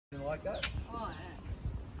like that? Oh,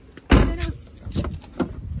 yeah.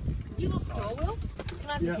 Do you lock the door, Will? Can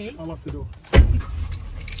I have the key? I'll lock the door.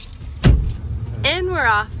 And we're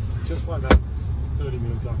off. Just like that, 30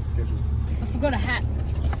 minutes after schedule. I forgot a hat.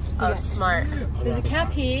 Oh, smart. There's a cap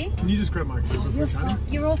here. Can you just grab my Cooper, please?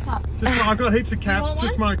 You're all fucked. Just, I've got heaps of caps,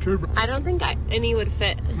 just my Cooper. I don't think any would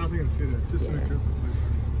fit. Nothing can fit it, just a Cooper, please.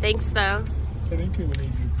 Thanks, though. Thank you.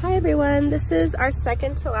 Hi, everyone. This is our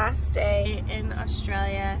second to last day in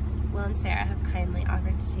Australia. Will and Sarah have kindly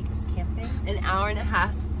offered to take us camping. An hour and a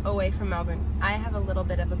half away from Melbourne. I have a little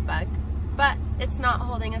bit of a bug, but it's not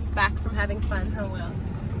holding us back from having fun, huh, Will?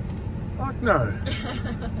 Fuck no.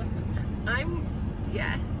 I'm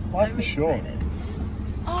for sure. excited.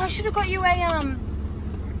 Oh, I should have got you a,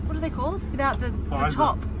 what are they called? Without the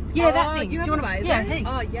top. Yeah, Oh, that thing. you Do you want to? Yeah, thanks.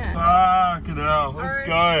 Oh, yeah. Fucking hell, let's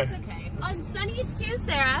go. It's okay. On Sunny's too,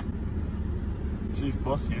 Sarah. She's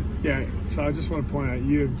bossy. Yeah, so I just want to point out,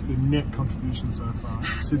 you have the net contribution so far.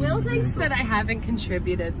 Will thinks that I haven't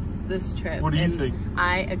contributed this trip. What do you think?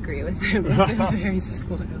 I agree with him. I've been very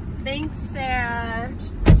spoiled. Thanks, Sarah.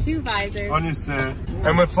 2 visors. On your set.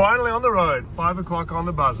 And we're finally on the road. 5 o'clock on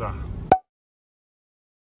the buzzer.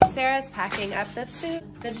 Sarah's packing up the food.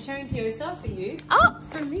 Vegetarian pizza for you. Oh,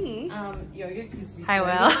 for me. Yogurt because I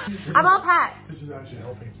will. I'm all packed. This is actually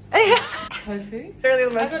helping. Tofu. Literally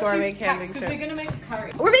the most gourmet camping because trip. we're gonna make a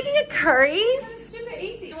curry. We're making a curry? It's super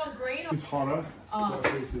easy. You want green or It's hotter. Oh.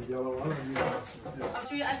 The yellow one.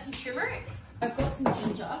 should we add some turmeric? I've got some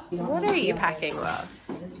ginger. What are you packing, Will?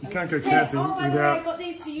 You can't go camping I without got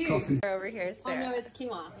these for you. coffee. We're over here, Oh Sarah. no, it's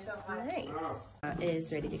quinoa. Nice.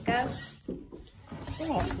 Is ready to go.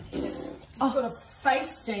 It's got a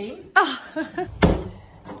face steam.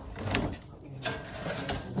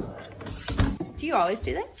 Do you always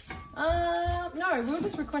do this? No, Will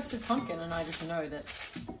just requested pumpkin and I just know that.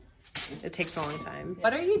 It takes a long time.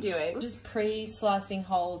 What are you doing? Just pre-slicing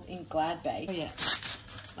holes in Glad Bake. Oh yeah.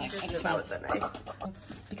 Like, Just about with the knife.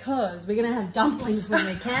 because we're gonna have dumplings when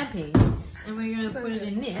we're camping and we're gonna put it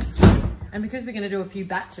in this. And because we're gonna do a few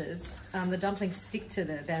batches, the dumplings stick to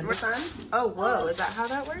the bamboo. Oh, whoa, is that how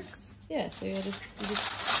that works? Yeah, so you just,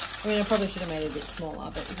 I mean, I probably should have made it a bit smaller,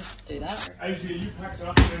 but you just do that. Asia, you packed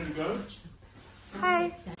up and ready to go?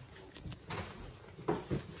 Hi.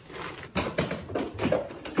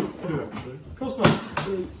 Of course not.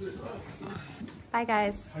 Bye,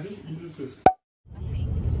 guys. I think you just said. I think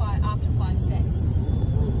after 5 sets.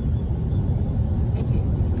 Thank you.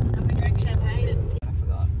 I'm gonna drink champagne and I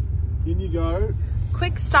forgot. In you go.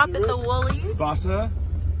 Quick stop at the Woolies. Butter.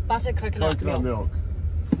 Butter coconut milk.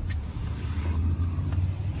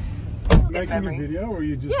 Making a video or are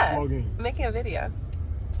you just vlogging? I'm making a video.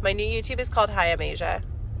 My new YouTube is called Hi, I'm Asia.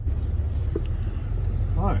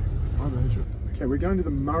 Hi, I'm Asia. Okay, we're going to the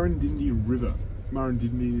Murrindindi River.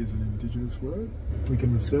 Murrindindi is an indigenous word. We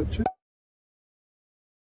can research it.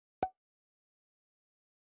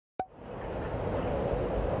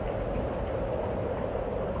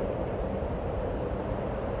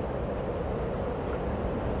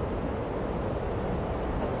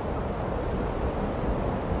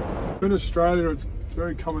 In Australia, it's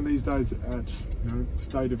very common these days at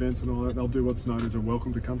state events and all that, they'll do what's known as a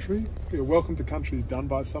welcome to country. A welcome to country is done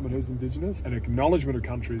by someone who's Indigenous. An acknowledgement of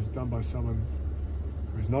country is done by someone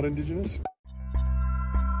who's not Indigenous.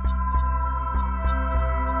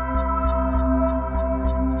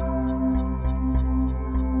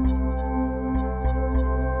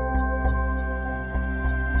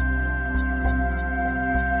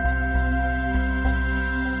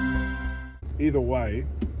 Either way,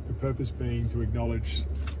 the purpose being to acknowledge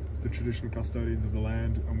the traditional custodians of the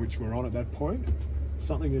land on which we're on at that point.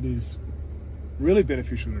 Something that is really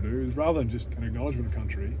beneficial to do is, rather than just an acknowledgement of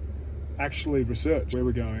country, actually research where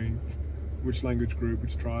we're going, which language group,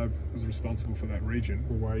 which tribe was responsible for that region,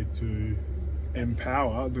 a way to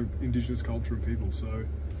empower the Indigenous culture of people. So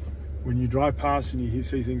when you drive past and you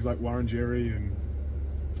see things like Wurundjeri and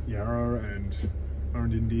Yarra and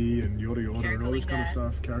Murrindindi and Yorta Yorta and all this kind of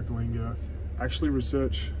stuff, Karakalinga, actually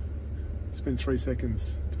research, spend 3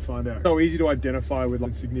 seconds to find out. It's so easy to identify with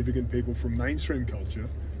significant people from mainstream culture,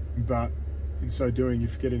 but in so doing, you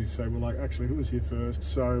forget to say, well, like, actually, who was here first?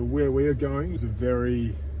 So where we are going is a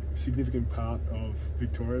very significant part of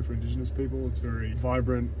Victoria for Indigenous people. It's very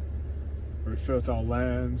vibrant, very fertile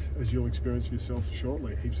land, as you'll experience for yourself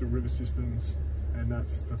shortly. Heaps of river systems, and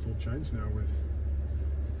that's all changed now with,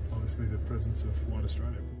 obviously, the presence of white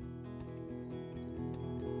Australia.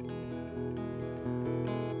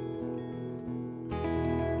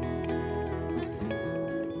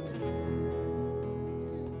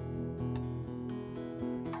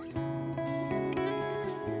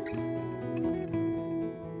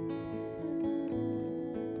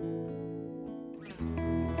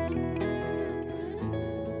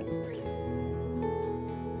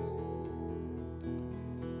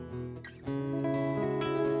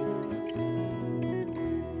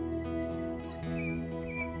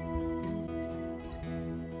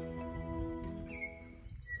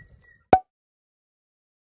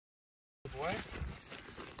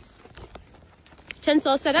 tent's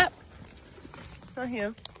all set up. Oh,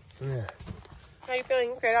 Hugh. Yeah. How are you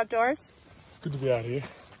feeling? Great outdoors? It's good to be out here.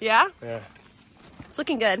 Yeah? Yeah. It's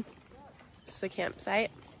looking good. This is the campsite.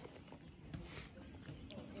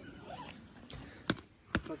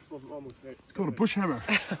 It's called a bush hammer.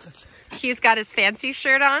 He's got his fancy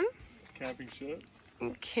shirt on. Camping shirt.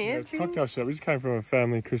 Camping. Yeah, it's a cocktail shirt. We just came from a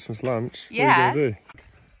family Christmas lunch. Yeah. What are you gonna do?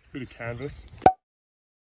 Bit of canvas.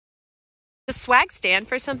 The swag stand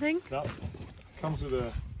for something? No. Comes with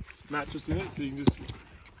a mattress in it, so you can just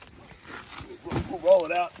roll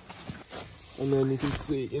it out. And then you can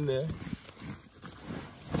see in there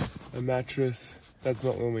a mattress. That's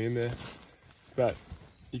not normally in there, but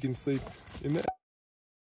you can sleep in there.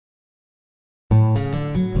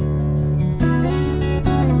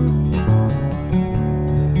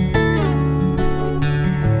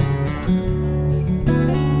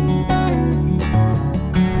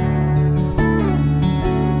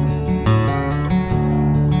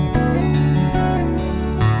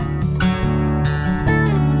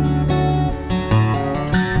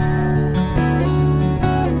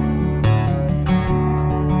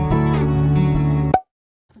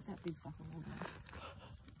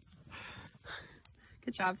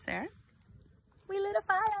 Good job, Sarah. We lit a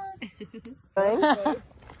fire.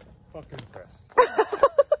 Fucking impressed.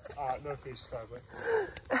 No fish, sadly.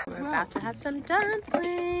 We're about to have some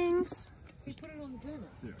dumplings. You put it on the burner?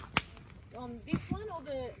 Yeah. On this one or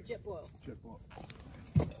the jet boil? Jet boil.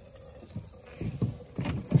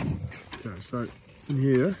 Okay, so in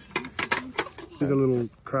here, see the little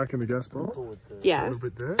crack in the gas bowl? Yeah. A little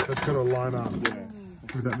bit there. That's got to line up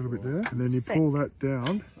with that little bit there. And then you pull that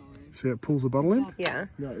down. See how it pulls the bottle in? Yeah.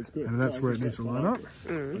 No, it's good. And that's where it needs to line up.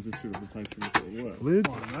 Mm. I just sort of replaced it with the word. Lid.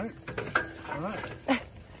 Alright.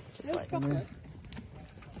 Just like And then,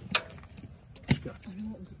 Do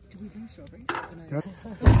we do strawberries? yeah.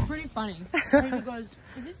 It's pretty funny. He goes,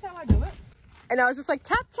 is this how I do it? And I was just like,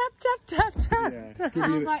 tap, tap, tap, tap, tap. Yeah. And I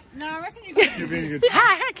was like, no, I reckon you can. Give me a good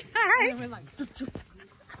Hack, And hack. we're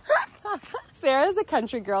like, Sarah's a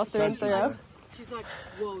country girl through and through. she's like,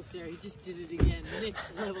 whoa, Sarah, you just did it again.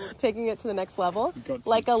 Next level. Taking it to the next level. Got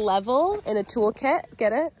Like a level in a toolkit.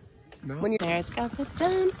 Get it? No. When you Sarah's got the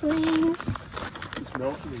dumplings. It's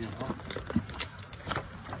melting in hot.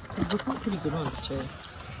 They look like pretty good ones too.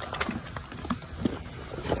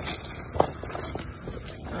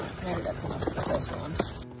 Maybe that's enough for the first one.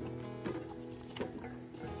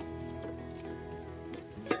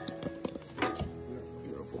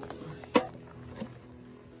 Beautiful.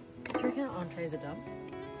 Do you reckon entrees are done?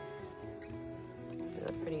 They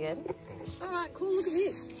look pretty good. Alright, cool, look at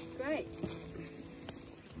this. Great.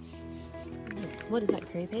 What is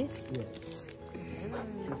that, curry paste? Yeah.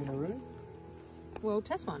 Chicken already? Well,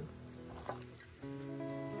 test one.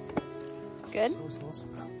 Good? Soy sauce.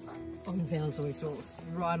 I'm feeling soy sauce.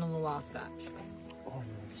 Right on the last batch. Oh,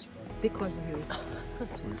 yeah, just Bit closer here.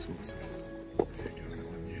 soy sauce.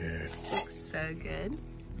 Yeah. Looks so good.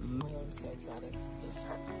 I'm so excited.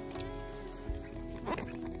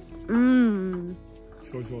 Mmm.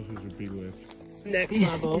 Soy sauce is a big lift. Next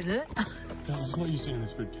level. Is it? This is what you see in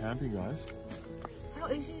this food camping, guys.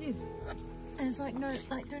 How easy it is. And it's like, no,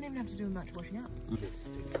 like, don't even have to do much washing up.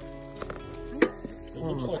 It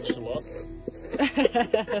looks like shallot.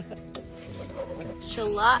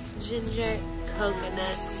 Shallot, ginger,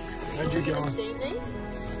 coconut. How'd you go? Steam these?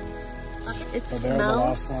 It So they're the smells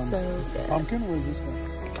last ones. so good. Pumpkin? Where's this one?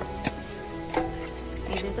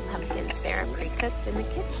 These are the pumpkins Sarah pre-cooked in the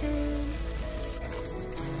kitchen.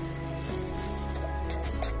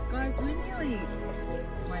 Guys, we're nearly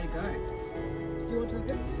way to go. Do you want to have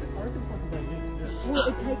it? I reckon fucking about it. Well, it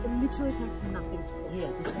literally takes nothing to cook.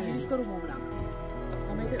 Yeah, just You just got to warm it up.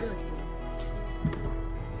 I'll make it really small.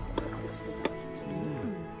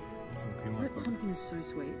 That pumpkin is so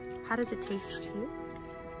sweet. How does it taste to you?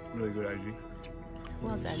 Really good, AG.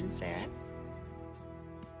 Well done, Sarah.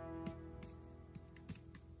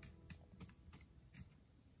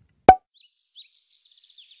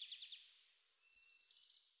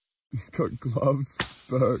 He's got gloves,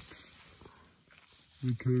 Birks,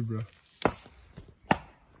 the Cobra.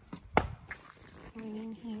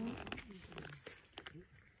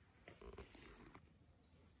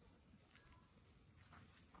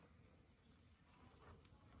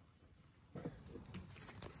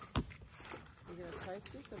 You're going to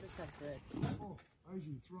toast this or just have bread? Oh, AG,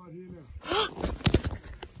 it's right here now.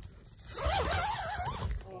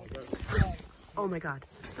 Oh my god.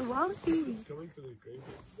 The wallabies. It's coming for the green.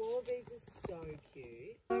 Wallabies are so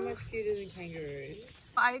cute. So much cuter than kangaroos.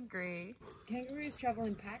 I agree. Kangaroos travel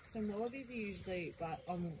in packs and wallabies are usually by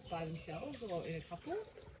themselves or in a couple.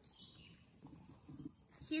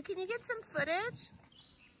 Hugh, can you get some footage?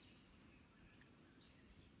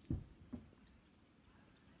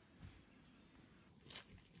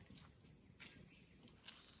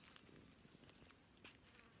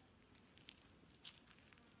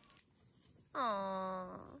 Aww.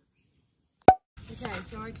 Okay,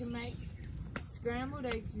 so I can make scrambled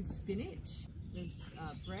eggs with spinach. There's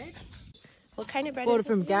bread. What kind of bread Bought is it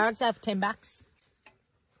from it? Garrett's for $10.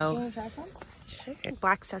 Oh. You want to try some? Sure.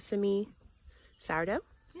 Black sesame sourdough.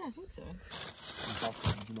 Yeah, I think so.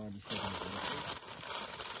 Would you mind just taking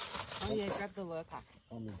it? Oh yeah, grab the lure pack.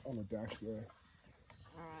 On the dash there.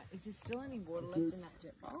 Alright, is there still any water left in that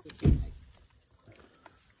jet bowl?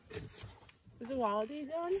 Is the wallaby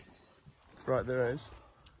gone? It's right there, Ace.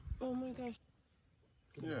 Oh my gosh.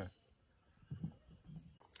 Yeah.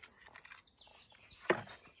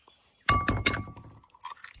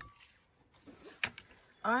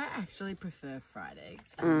 I actually prefer fried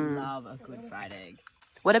eggs. I love a good fried egg.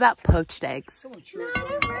 What about poached eggs? No, I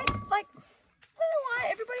don't mind. Like, I don't know why.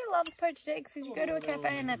 Everybody loves poached eggs because you go to a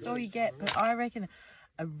cafe and that's all you get. But I reckon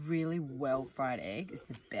a really well fried egg is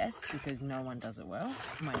the best because no one does it well.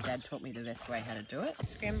 My dad taught me the best way how to do it.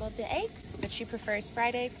 Scrambled the eggs, but she prefers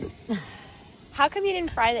fried eggs. How come you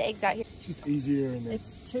didn't fry the eggs out here? It's just easier in a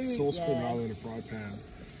It's too, saucepan rather than a fry pan.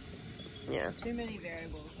 Yeah. Too many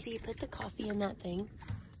variables. So you put the coffee in that thing.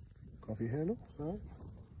 Coffee handle, right?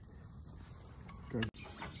 Go.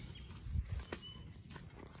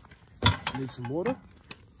 Need some water.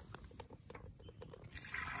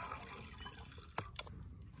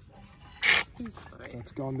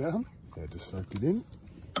 That's gone down. Yeah, just soak it in.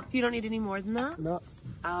 You don't need any more than that? No.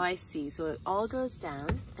 Oh, I see. So it all goes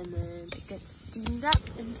down and then it gets steamed up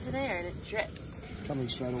into there and it drips. Coming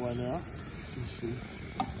straight away now. You can see.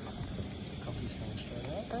 Coffee's coming straight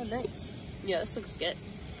out. Oh, nice. Yeah, this looks good.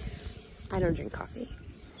 I don't drink coffee.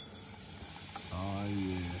 Oh,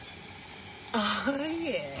 yeah. Oh,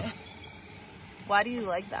 yeah. Why do you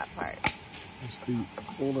like that part? It's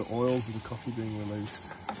all the oils of the coffee being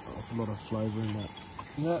released. It's got a lot of flavour in that.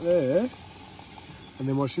 And that there. And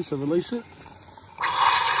then watch this, I release it.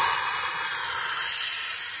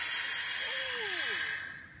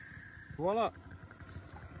 Voila!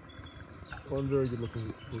 One very good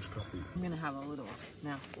looking bush coffee. I'm going to have a little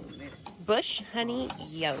mouthful of this. Bush honey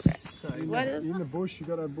yogurt. So What is In the bush, you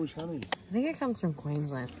got to have bush honey. I think it comes from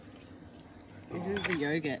Queensland. This is the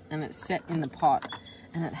yogurt and it's set in the pot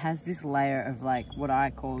and it has this layer of like what I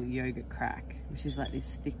call yogurt crack, which is like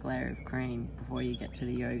this thick layer of cream before you get to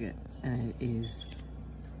the yogurt, and it is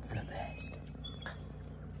the best.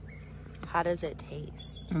 How does it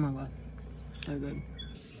taste? Oh my god, so good.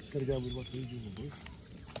 Gotta go with what's easy in the bush.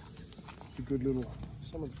 A good little,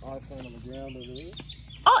 someone's iPhone on the ground over there.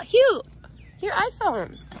 Oh, Hugh! Your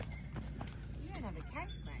iPhone. You don't have a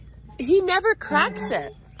case, mate. He never cracks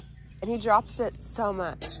it. And he drops it so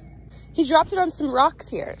much. He dropped it on some rocks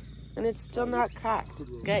here. And it's still not cracked.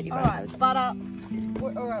 Good, you Alright, butter.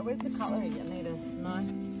 Alright, where's the cutlery? I need a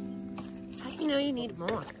knife. How do you know you need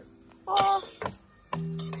more? Oh,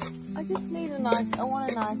 I just need a nice, I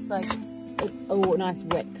want a nice like, a nice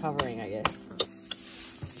wet covering, I guess.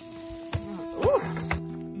 Ooh.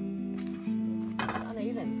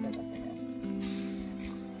 Uneven, but that's okay.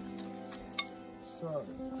 So,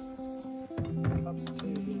 cups of tea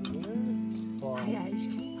in there. Fine. Hey, Ash,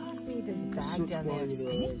 can you pass me, there's a bag down there of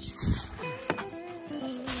spinach?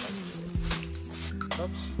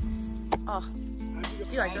 Cups. Oh,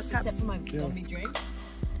 do you like those cups? Except for my zombie drink.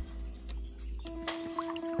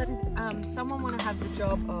 But does someone want to have the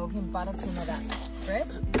job of butter some of that bread?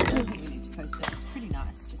 I don't think we need to toast it. It's pretty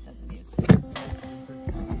nice, just as it is.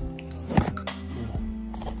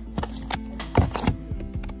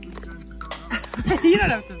 You don't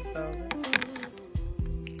have to film it.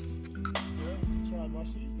 Try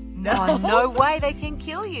mushy. No, no way, they can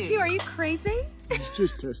kill you. Hugh, are you crazy? It's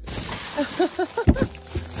just testing.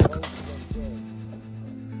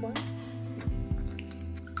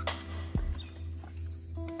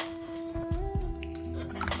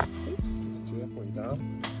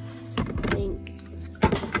 Thanks.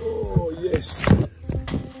 Oh, yes.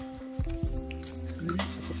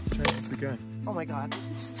 Changes the game. Oh my god. You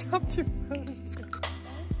just dropped your phone.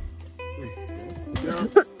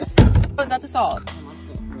 Oh, is that the salt?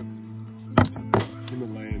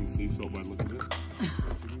 Himalayan sea salt by the look of it.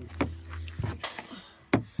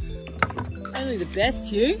 Only the best,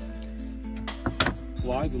 Hugh.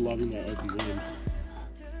 Flies are loving that open wound.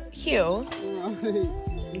 Hugh.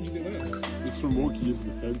 Where'd you get that? It's from walking into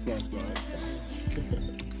the fence last night.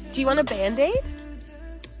 Do you want a Band-Aid?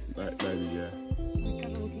 Maybe, yeah.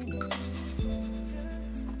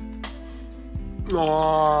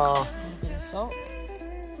 Aww. A bit of salt.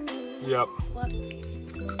 Yep. What?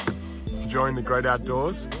 Enjoying the great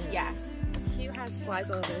outdoors? Yes. Hugh has flies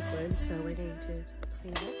all over his wound, so we're going to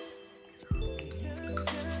clean it.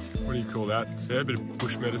 What do you call that? Is there a bit of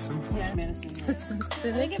bush medicine? Yeah, medicine. Put some I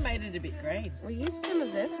spinach. think it made it a bit green. We used some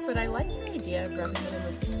of this, but I like the idea of rubbing it in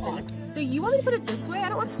with the spinach. So you want me to put it this way? I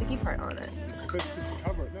don't want a sticky part on it. But just to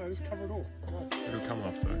cover it. No, just cover it all. It'll come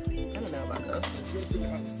off though. I don't know about those.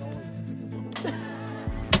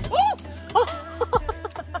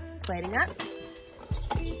 Plating up.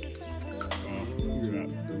 Oh, look at that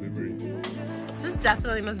delivery. This is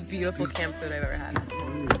definitely the most beautiful camp food I've ever had.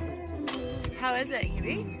 How is it,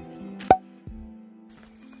 Huey?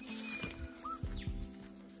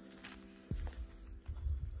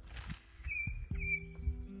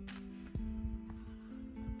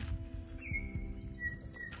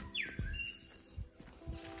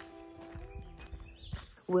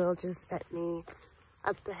 Will just sent me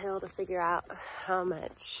up the hill to figure out how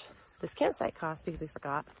much this campsite costs because we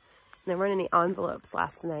forgot. And there weren't any envelopes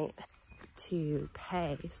last night to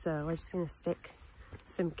pay, so we're just gonna stick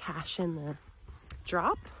some cash in the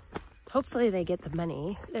drop. Hopefully they get the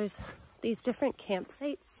money. There's these different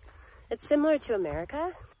campsites. It's similar to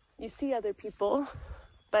America. You see other people,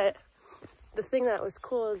 but the thing that was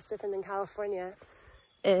cool is different than California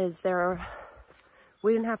is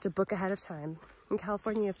we didn't have to book ahead of time. In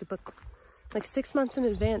California, you have to book like 6 months in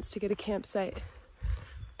advance to get a campsite.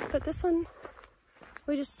 But this one,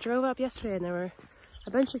 we just drove up yesterday and there were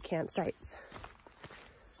a bunch of campsites.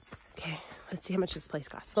 Okay, let's see how much this place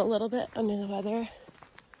costs. A little bit under the weather.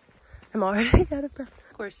 I'm already out of breath.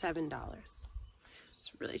 Or $7.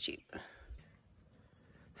 It's really cheap.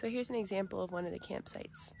 So here's an example of one of the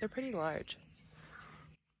campsites. They're pretty large.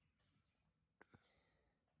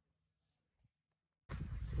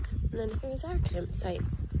 And then here's our campsite.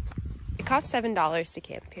 It costs $7 to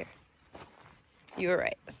camp here. You were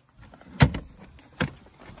right.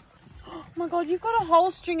 Oh my god, you've got a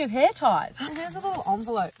whole string of hair ties. And here's a little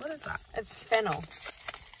envelope. What is that? It's fennel.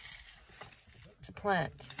 To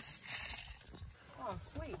plant. Oh,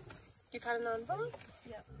 sweet. You found an envelope?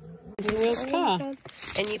 Yep. Where's car?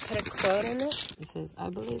 And you put a quote in it? It says, I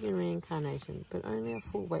believe in reincarnation, but only a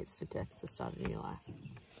fool waits for death to start a new life.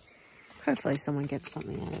 Hopefully someone gets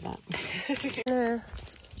something out of that. I'm gonna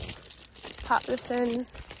pop this in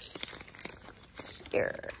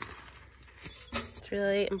here. It's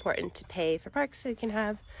really important to pay for parks so you can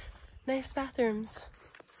have nice bathrooms.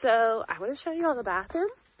 So I want to show you all the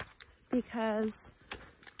bathroom because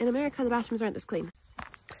in America the bathrooms aren't this clean.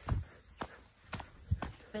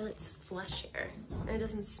 Toilet's flush here and it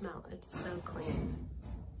doesn't smell. It's so clean.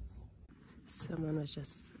 Someone was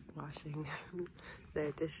just washing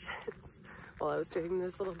their dishes while I was doing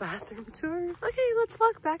this little bathroom tour. Okay, let's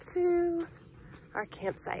walk back to our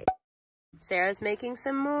campsite. Sarah's making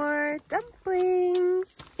some more dumplings.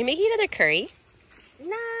 You making another curry?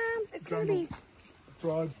 Nah, it's gonna be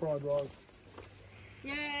fried rice.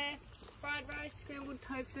 Yeah, fried rice, scrambled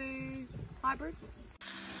tofu, hybrid.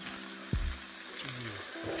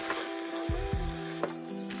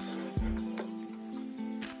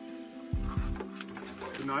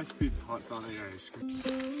 The nice bit hot on the edge.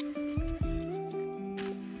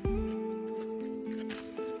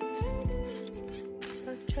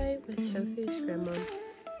 Let's try it with tofu scrambled.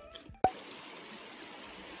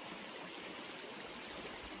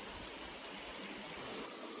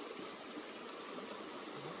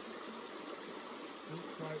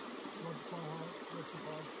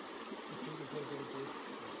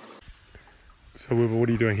 So Wilbur, what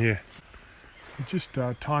are you doing here? We're just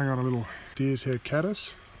tying on a little deer's hair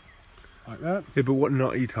caddis, like that. Yeah, but what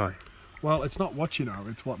knot are you tying? Well, it's not what you know,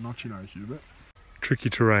 it's what not you know, Hubert. Tricky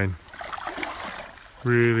terrain.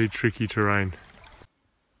 Really tricky terrain.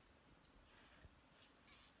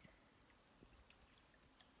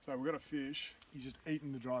 So we've got a fish. He's just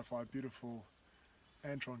eaten the dry fly, beautiful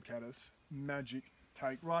Antron caddis. Magic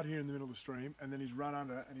take right here in the middle of the stream, and then he's run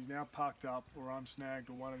under and he's now parked up, or I'm snagged,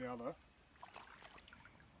 or one or the other.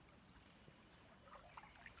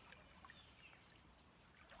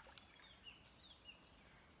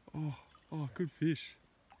 Oh, good fish.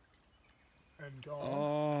 And go on.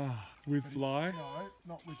 Oh, with fly? No,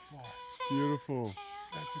 not with fly. Beautiful.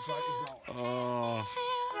 That's a great result. Oh.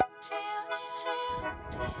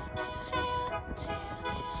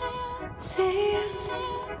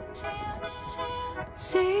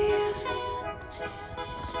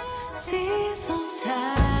 See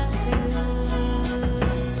sometimes.